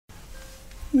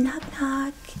Knock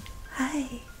knock.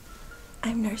 Hi,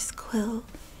 I'm Nurse Quill,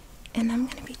 and I'm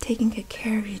gonna be taking good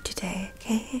care of you today,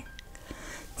 okay?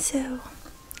 So,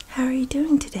 how are you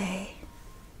doing today?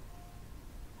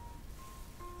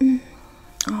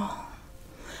 Oh,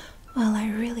 well, I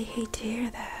really hate to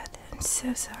hear that. I'm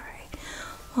so sorry.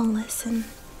 Well, listen,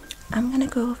 I'm gonna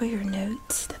go over your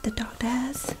notes that the doctor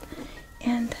has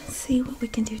and see what we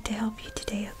can do to help you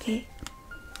today, okay?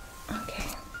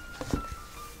 Okay.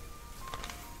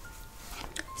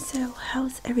 So,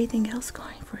 how's everything else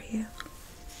going for you?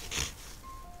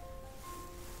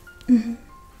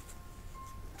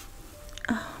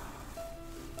 Oh,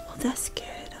 well, that's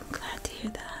good. I'm glad to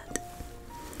hear that.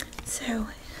 So,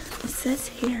 it says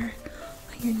here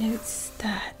on your notes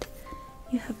that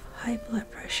you have high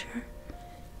blood pressure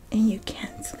and you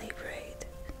can't sleep right.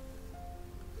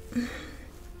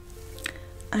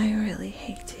 I really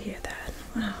hate to hear that.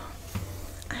 Wow.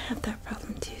 I have that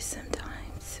problem too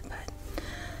sometimes, but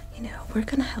we're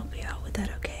gonna help you out with that,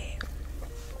 okay?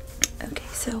 Okay,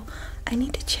 so I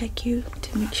need to check you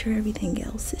to make sure everything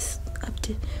else is up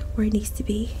to where it needs to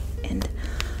be, and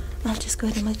I'll just go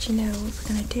ahead and let you know what we're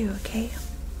gonna do, okay?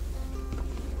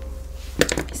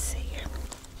 Let me see here.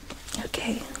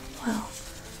 Okay, well,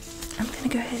 I'm gonna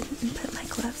go ahead and put my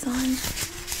gloves on.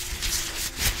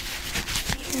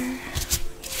 Here, let me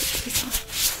put these on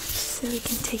so we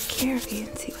can take care of you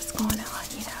and see what's going on.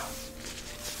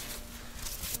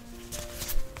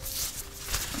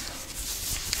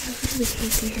 I really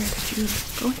hate to hear that you're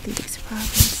going through these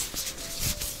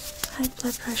problems. High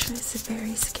blood pressure is a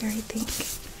very scary thing.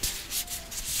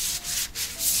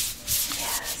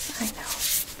 Yes, I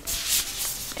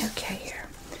know. Okay, here.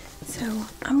 So,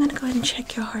 I'm gonna go ahead and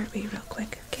check your heart rate real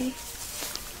quick, okay?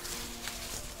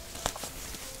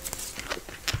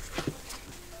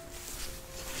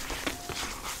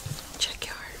 Check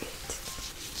your heart rate.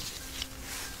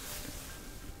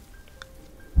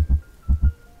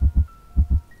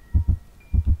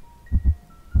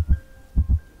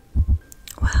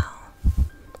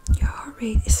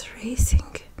 Rate is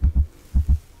racing.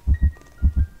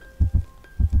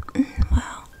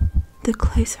 Wow, the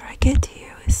closer I get to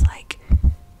you, it's like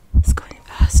it's going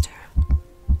faster.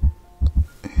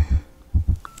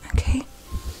 Okay,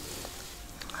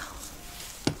 well,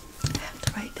 I have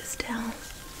to write this down.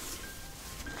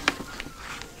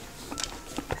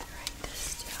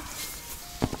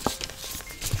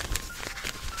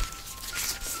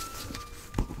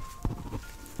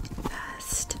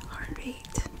 Fast heart rate.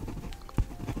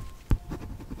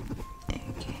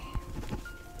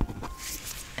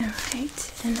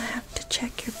 Alright, and I have to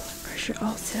check your blood pressure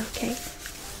also, okay?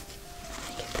 Let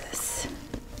me get this.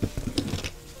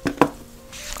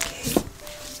 Okay.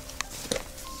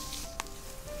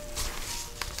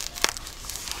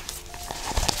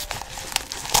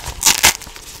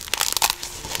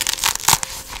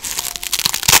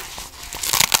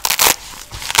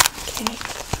 Okay,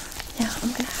 now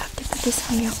I'm gonna have to put this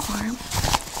on your arm,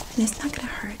 and it's not gonna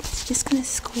hurt. It's just gonna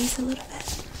squeeze a little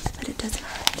bit, but it doesn't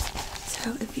hurt.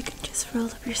 So if you can just roll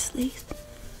up your sleeve.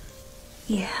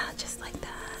 Yeah, just like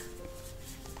that.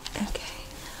 Okay,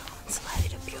 now slide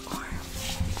it up your arm.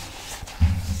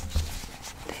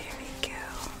 There we go.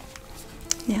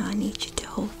 Now I need you to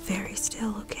hold very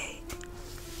still, okay?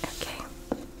 Okay.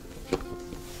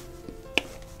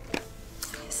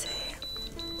 Let me see.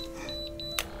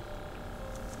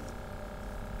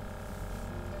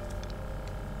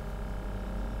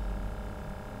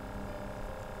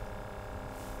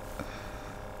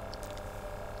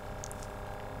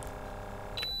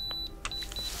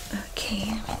 Okay,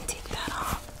 I'm gonna take that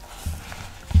off.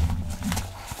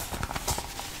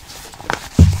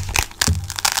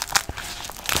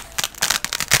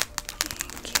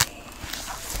 Okay.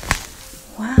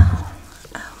 Wow.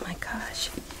 Oh my gosh.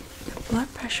 Your blood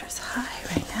pressure is high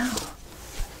right now.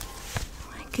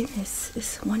 My goodness,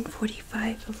 it's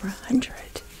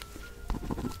 145/100.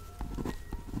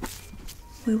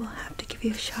 We will have to give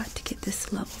you a shot to get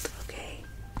this leveled, okay?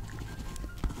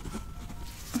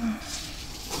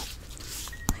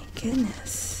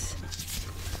 Goodness.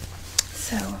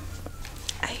 So,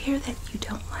 I hear that you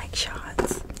don't like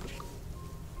shots.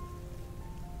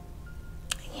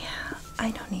 Yeah,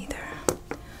 I don't either.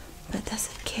 But that's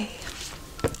okay.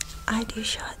 I do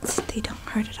shots. They don't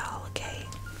hurt at all, okay?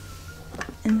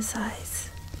 And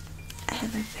besides, I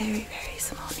have a very, very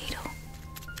small needle.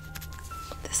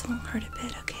 This won't hurt a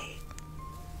bit, okay?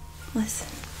 Listen,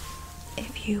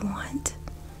 if you want,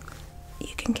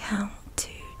 you can count to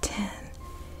 10.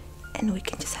 And we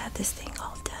can just have this thing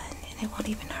all done, and it won't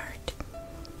even hurt.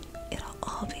 It'll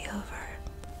all be over.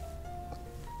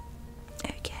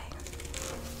 Okay.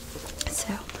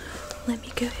 So, let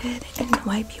me go ahead and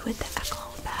wipe you with the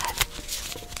alcohol pad.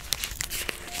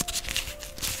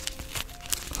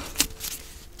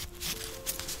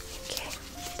 Okay,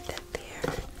 put that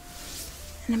there.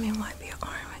 And let me wipe your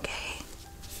arm, okay?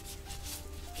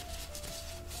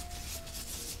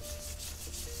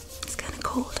 It's kind of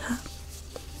cold, huh?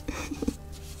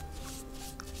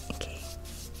 Okay.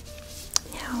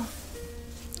 Now,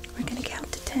 we're gonna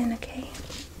count to 10, okay?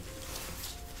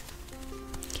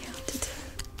 Count to 10.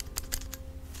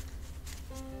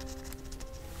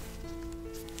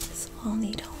 Small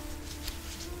needle.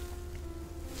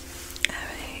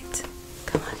 Alright,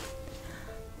 come on.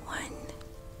 1,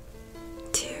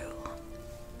 2,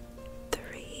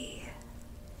 3,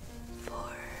 4,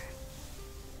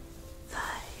 5,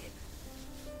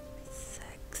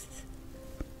 6,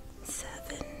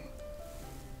 7,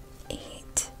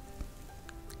 8,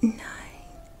 9,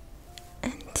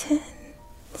 and 10.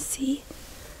 See?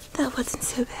 That wasn't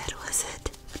so bad, was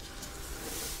it?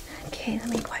 Okay, let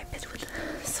me wipe it with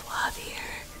a swab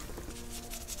here.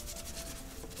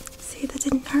 See, that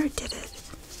didn't hurt, did it?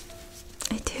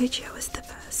 I told you I was the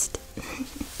best.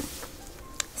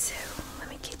 So, let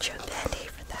me get you a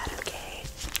band-aid for that, okay?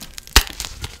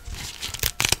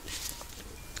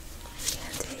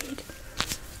 Band-aid.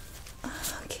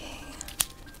 Okay.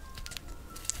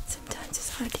 Sometimes it's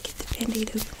hard to get the band-aid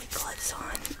open with gloves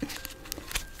on.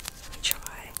 Let me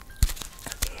try.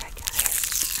 Okay, I got it.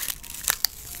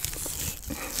 See?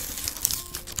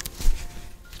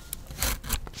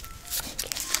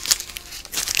 Okay.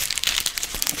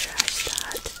 Trash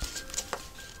that.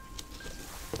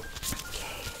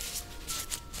 Okay.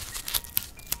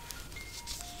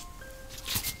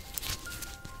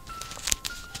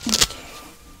 Okay.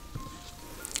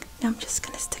 Now I'm just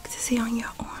gonna stick this here on your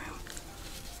arm.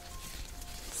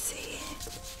 See?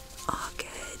 All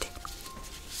good.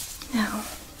 Now,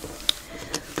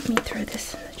 let me throw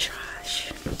this in the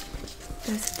trash.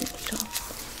 There's the needle.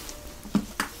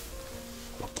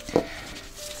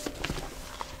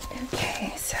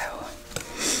 Okay, so,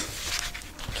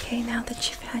 okay, now that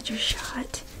you've had your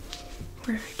shot,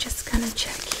 we're just gonna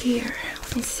check here.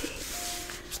 Let me see.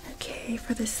 Okay,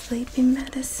 for the sleeping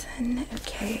medicine,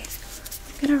 okay,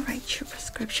 I'm gonna write your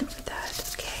prescription for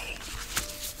that, okay?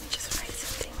 Let me just write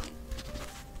something.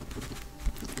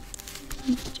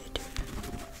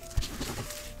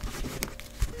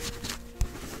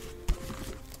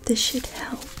 This should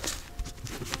help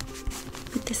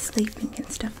with the sleeping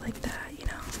and stuff like that, you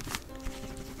know.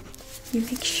 You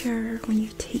make sure when you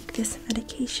take this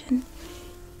medication,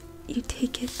 you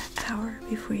take it an hour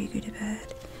before you go to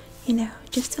bed, you know,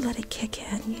 just to let it kick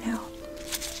in, you know.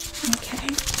 Okay.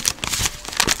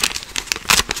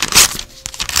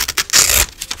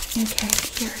 Okay,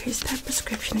 here's that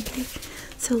prescription, okay?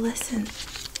 So listen,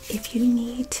 if you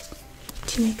need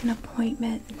to make an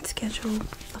appointment and schedule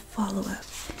a follow-up,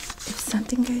 if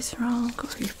something goes wrong or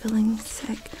you're feeling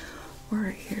sick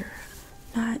or you're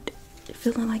not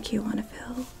feeling like you want to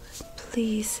feel,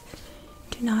 please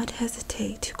do not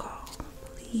hesitate to call.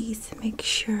 Please make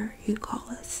sure you call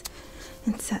us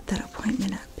and set that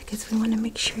appointment up because we want to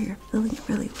make sure you're feeling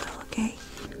really well, okay?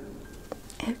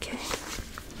 Okay.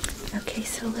 Okay,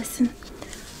 so listen,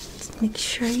 just make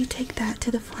sure you take that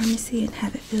to the pharmacy and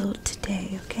have it filled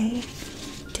today, okay?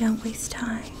 Don't waste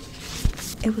time.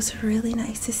 It was really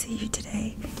nice to see you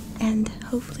today, and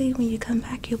hopefully when you come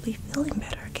back you'll be feeling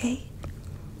better, okay?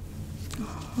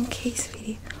 Okay,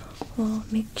 sweetie. Well,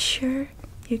 make sure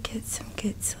you get some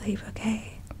good sleep,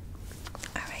 okay?